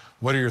girl.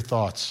 What are your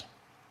thoughts?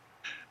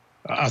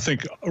 I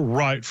think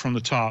right from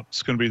the top,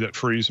 it's going to be that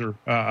freezer.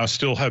 I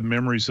still have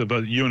memories of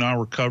you and I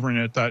were covering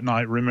it that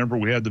night. Remember,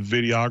 we had the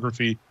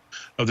videography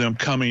of them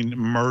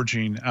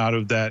merging out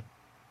of that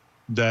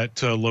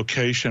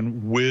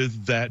location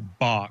with that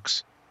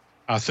box.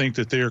 I think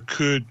that there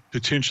could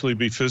potentially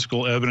be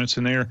physical evidence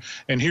in there.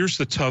 And here's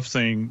the tough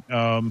thing,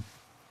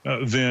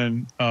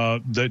 Vin,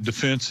 that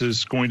defense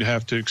is going to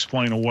have to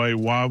explain away.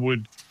 Why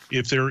would,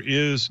 if there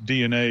is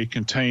DNA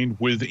contained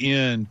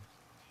within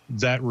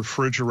that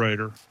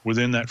refrigerator,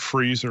 within that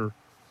freezer,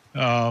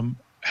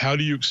 how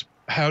do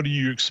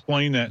you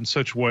explain that in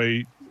such a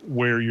way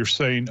where you're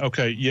saying,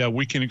 okay, yeah,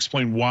 we can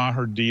explain why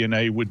her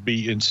DNA would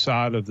be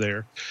inside of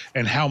there,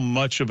 and how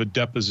much of a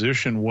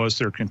deposition was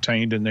there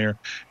contained in there,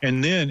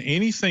 and then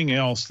anything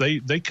else? They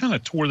kind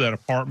of tore that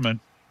apartment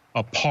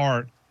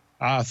apart.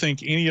 I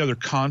think any other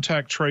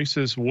contact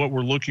traces, what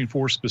we're looking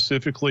for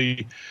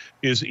specifically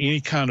is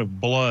any kind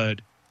of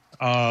blood.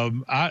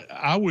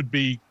 I would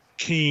be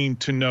keen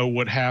to know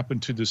what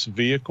happened to this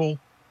vehicle.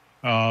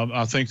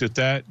 I think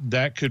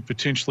that could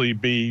potentially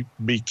be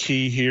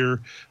key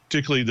here,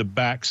 particularly the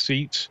back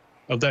seats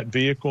of that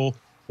vehicle.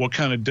 What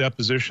kind of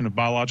deposition of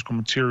biological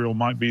material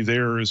might be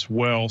there as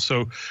well?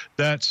 So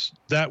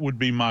that would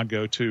be my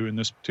go-to in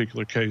this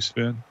particular case,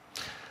 Vin.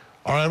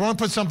 All right, I want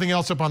to put something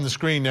else up on the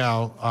screen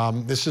now.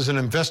 This is an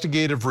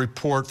investigative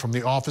report from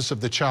the Office of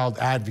the Child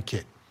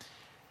Advocate.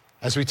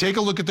 As we take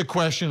a look at the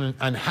question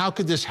on how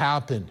could this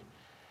happen,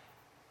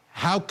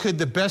 how could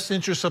the best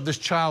interest of this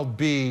child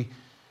be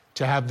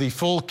to have the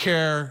full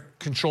care,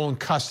 control, and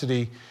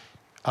custody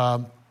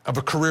of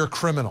a career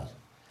criminal?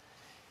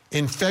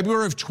 In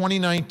February of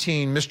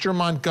 2019, Mr.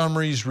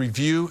 Montgomery's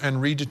review and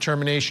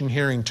redetermination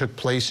hearing took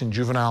place in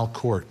juvenile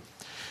court.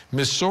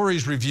 Ms.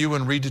 Sorey's review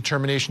and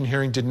redetermination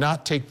hearing did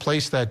not take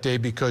place that day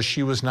because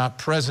she was not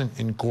present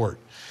in court.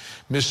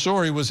 Ms.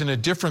 Sorey was in a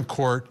different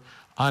court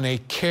on a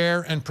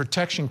care and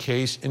protection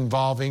case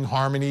involving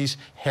Harmony's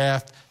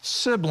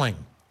half-sibling.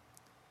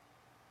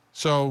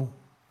 So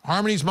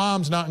Harmony's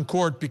mom's not in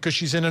court because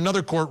she's in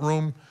another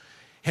courtroom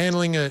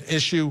handling an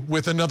issue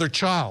with another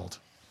child.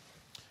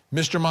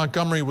 Mr.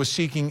 Montgomery was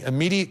seeking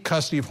immediate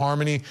custody of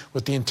Harmony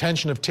with the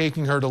intention of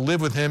taking her to live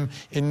with him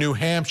in New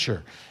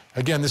Hampshire.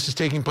 Again, this is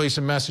taking place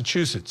in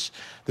Massachusetts.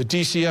 The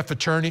DCF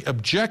attorney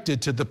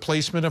objected to the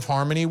placement of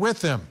Harmony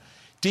with him.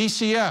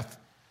 DCF,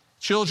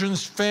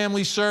 Children's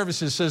Family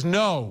Services, says,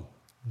 no,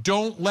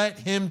 don't let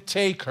him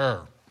take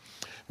her.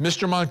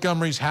 Mr.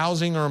 Montgomery's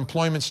housing or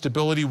employment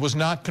stability was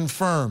not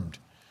confirmed.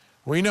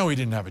 We know he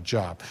didn't have a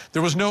job.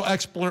 There was no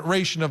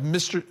exploration of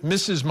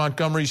Mrs.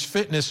 Montgomery's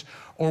fitness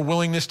or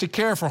willingness to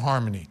care for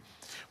Harmony.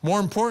 More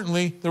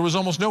importantly, there was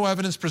almost no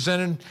evidence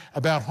presented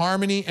about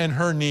Harmony and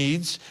her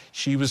needs.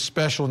 She was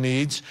special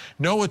needs.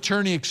 No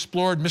attorney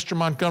explored Mr.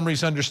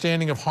 Montgomery's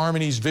understanding of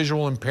Harmony's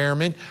visual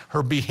impairment,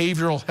 her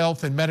behavioral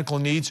health and medical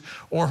needs,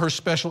 or her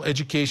special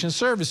education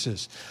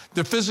services.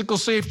 The physical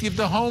safety of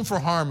the home for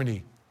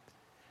Harmony,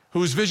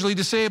 who is visually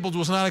disabled,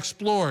 was not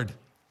explored.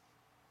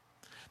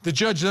 The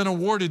judge then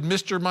awarded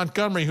Mr.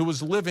 Montgomery, who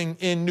was living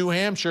in New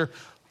Hampshire,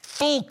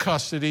 full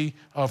custody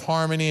of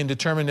Harmony and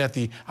determined that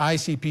the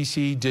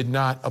ICPC did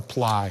not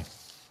apply.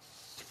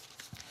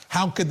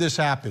 How could this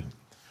happen?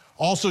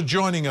 Also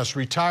joining us,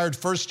 retired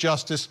First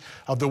Justice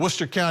of the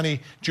Worcester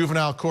County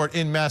Juvenile Court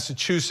in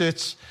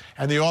Massachusetts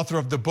and the author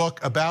of the book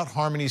about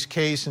Harmony's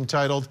case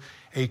entitled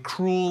A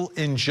Cruel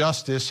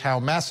Injustice, How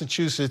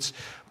Massachusetts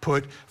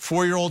Put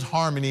 4-year-old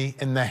Harmony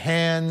in the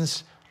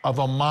Hands of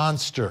a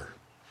Monster.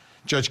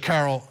 Judge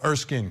Carol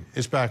Erskine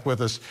is back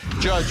with us.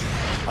 Judge,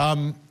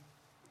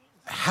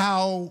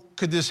 how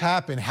could this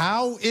happen?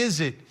 How is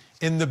it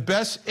in the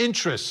best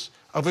interests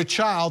of a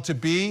child to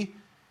be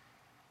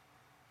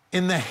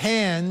in the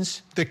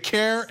hands, the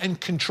care and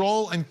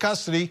control and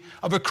custody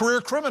of a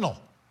career criminal?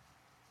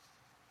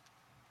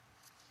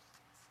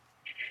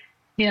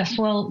 Yes,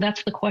 well,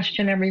 that's the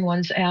question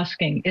everyone's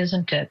asking,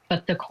 isn't it?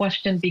 But the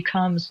question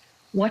becomes,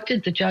 what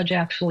did the judge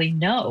actually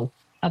know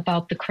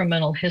about the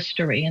criminal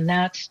history? And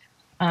that's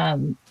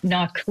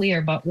not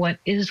clear. But what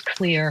is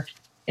clear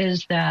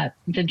is that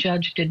the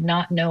judge did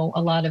not know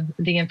a lot of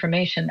the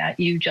information that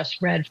you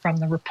just read from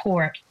the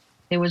report.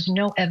 There was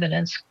no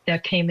evidence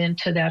that came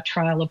into that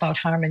trial about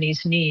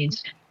Harmony's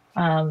needs,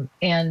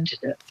 and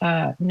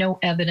no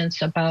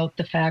evidence about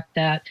the fact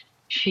that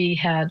she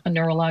had a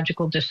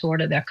neurological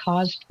disorder that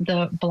caused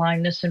the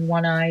blindness in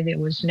one eye. There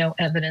was no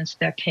evidence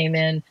that came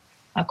in,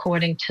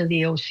 according to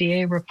the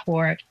OCA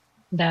report,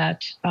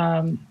 that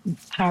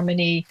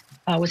Harmony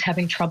was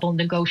having trouble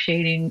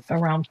negotiating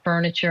around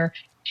furniture.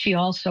 She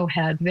also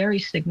had very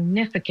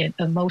significant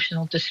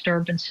emotional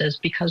disturbances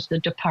because the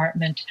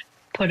department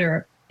put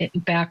her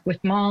back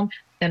with mom,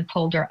 then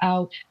pulled her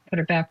out, put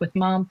her back with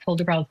mom, pulled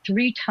her out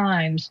 3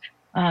 times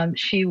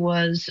she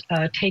was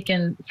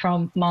taken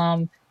from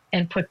mom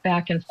and put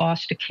back in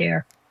foster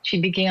care. She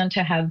began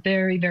to have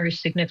very, very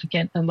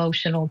significant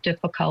emotional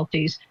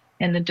difficulties,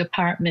 and the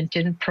department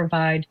didn't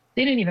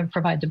even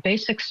provide the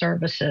basic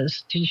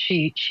services.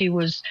 She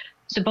was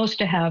supposed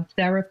to have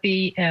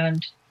therapy,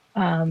 and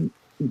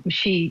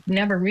she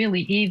never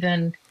really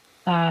even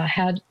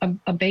had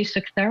a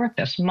basic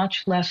therapist,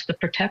 much less the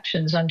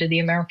protections under the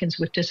Americans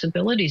with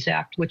Disabilities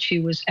Act, which she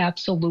was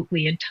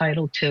absolutely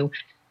entitled to.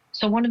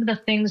 So one of the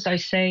things I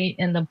say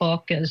in the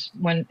book is,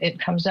 when it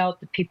comes out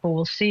that people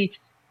will see,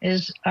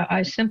 is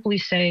I simply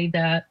say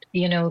that,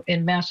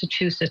 in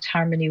Massachusetts,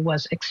 Harmony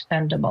was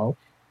expendable.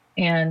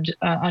 And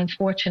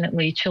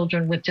unfortunately,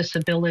 children with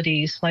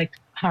disabilities like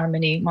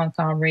Harmony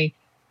Montgomery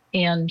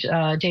and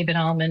David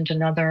Almond,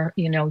 another,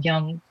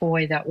 young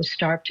boy that was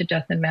starved to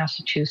death in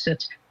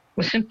Massachusetts,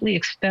 were simply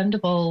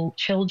expendable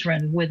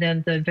children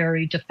within the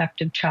very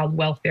defective child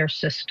welfare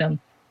system.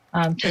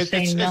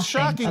 It's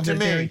shocking to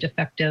me. Very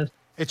defective.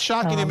 It's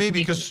shocking to me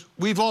because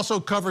we've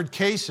also covered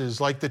cases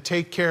like the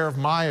Take Care of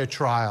Maya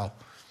trial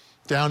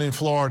down in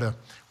Florida,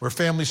 where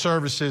family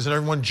services and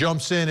everyone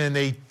jumps in and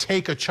they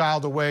take a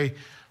child away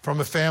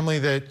from a family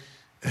that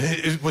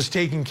was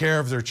taking care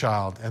of their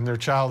child, and their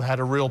child had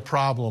a real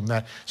problem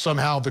that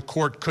somehow the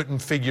court couldn't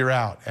figure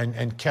out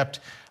and kept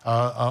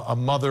a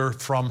mother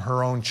from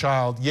her own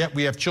child. Yet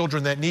we have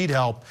children that need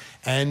help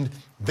and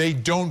they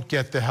don't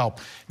get the help.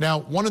 Now,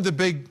 one of the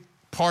big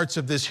parts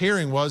of this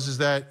hearing is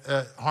that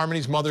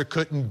Harmony's mother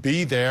couldn't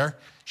be there.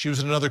 She was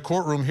in another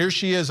courtroom. Here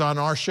she is on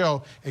our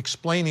show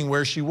explaining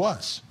where she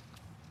was.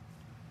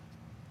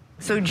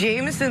 So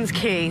Jameson's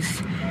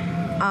case,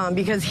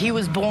 because he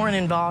was born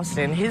in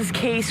Boston, his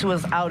case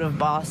was out of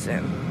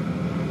Boston.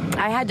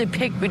 I had to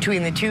pick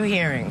between the two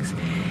hearings.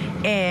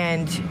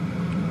 And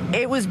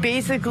it was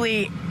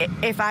basically,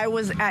 if I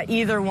was at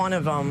either one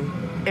of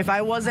them, if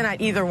I wasn't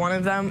at either one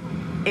of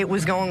them, it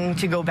was going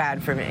to go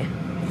bad for me.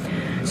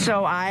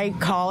 So I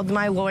called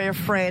my lawyer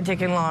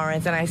frantic in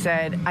Lawrence, and I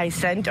said, I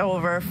sent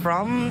over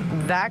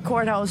from that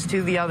courthouse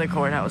to the other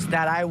courthouse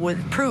that I was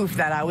proof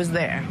that I was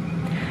there.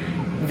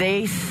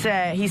 He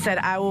said,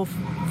 I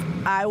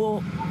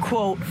will,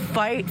 quote,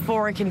 fight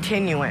for a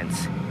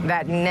continuance.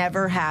 That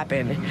never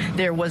happened.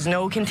 There was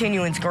no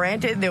continuance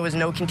granted, there was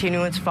no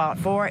continuance fought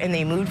for, and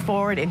they moved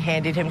forward and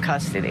handed him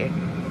custody.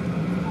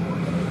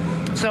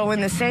 So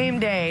in the same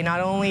day, not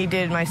only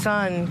did my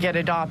son get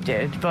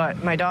adopted,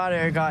 but my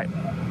daughter got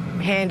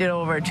handed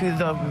over to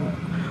the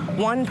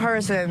one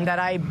person that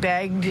I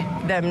begged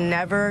them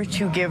never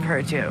to give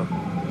her to.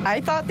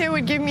 I thought they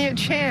would give me a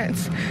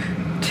chance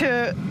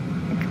to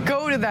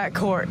go to that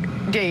court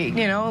date,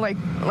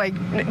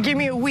 like give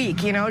me a week,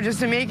 just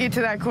to make it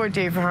to that court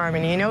date for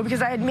Harmony,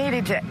 because I had made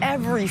it to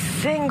every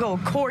single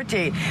court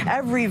date,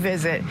 every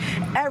visit,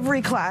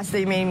 every class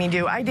they made me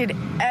do. I did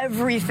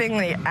everything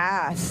they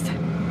asked,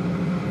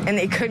 and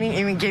they couldn't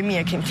even give me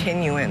a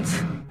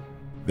continuance.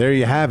 There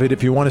you have it.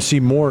 If you want to see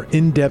more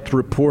in-depth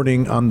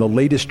reporting on the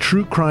latest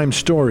true crime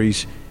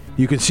stories,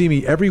 you can see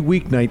me every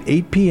weeknight,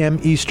 8 p.m.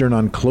 Eastern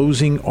on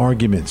Closing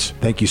Arguments.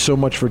 Thank you so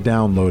much for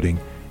downloading.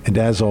 And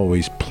as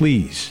always,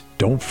 please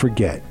don't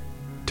forget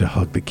to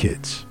hug the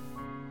kids.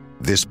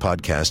 This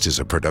podcast is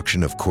a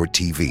production of Court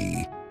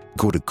TV.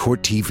 Go to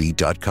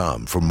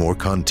CourtTV.com for more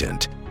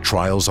content,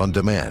 trials on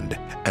demand,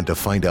 and to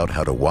find out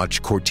how to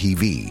watch Court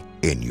TV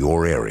in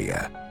your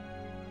area.